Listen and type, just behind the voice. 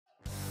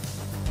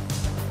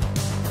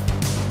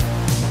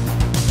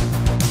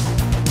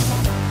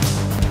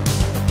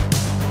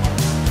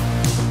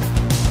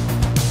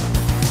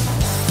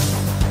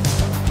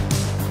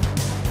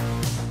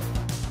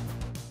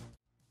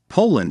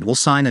Poland will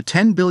sign a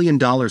 $10 billion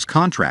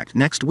contract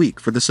next week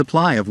for the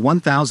supply of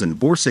 1,000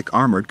 Borsuk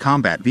armored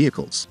combat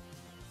vehicles.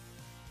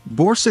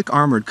 Borsuk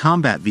armored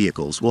combat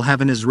vehicles will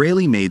have an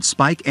Israeli-made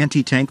Spike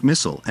anti-tank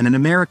missile and an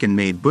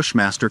American-made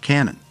Bushmaster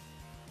cannon.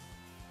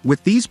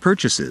 With these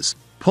purchases,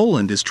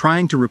 Poland is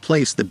trying to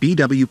replace the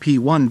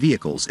BWP-1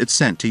 vehicles it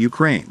sent to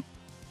Ukraine.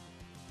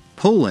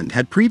 Poland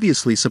had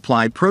previously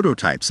supplied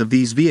prototypes of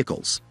these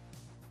vehicles.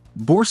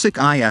 Borsuk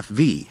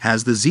IFV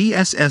has the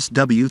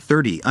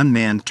ZSSW-30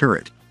 unmanned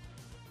turret.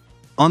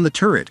 On the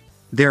turret,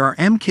 there are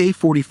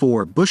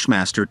MK-44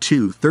 Bushmaster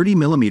II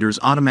 30mm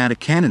automatic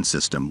cannon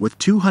system with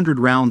 200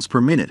 rounds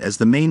per minute as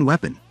the main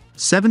weapon,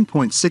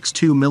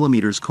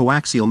 7.62mm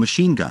coaxial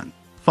machine gun,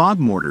 fog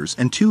mortars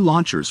and 2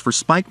 launchers for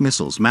Spike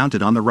missiles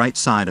mounted on the right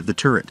side of the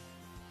turret.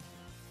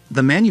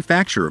 The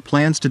manufacturer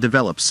plans to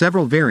develop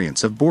several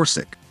variants of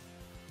Borsuk.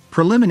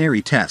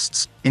 Preliminary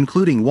tests,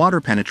 including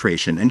water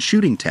penetration and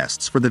shooting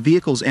tests for the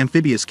vehicle's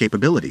amphibious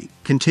capability,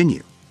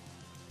 continue.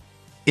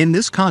 In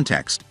this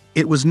context,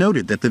 it was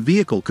noted that the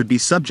vehicle could be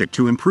subject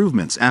to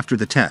improvements after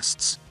the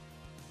tests.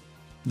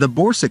 The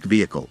Borsuk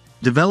vehicle,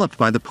 developed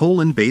by the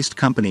Poland-based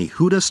company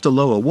Huta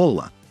Stalowa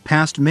Wola,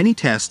 passed many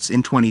tests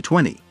in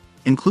 2020,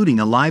 including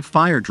a live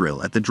fire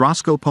drill at the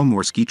Drawsko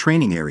Pomorskie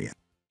Training Area.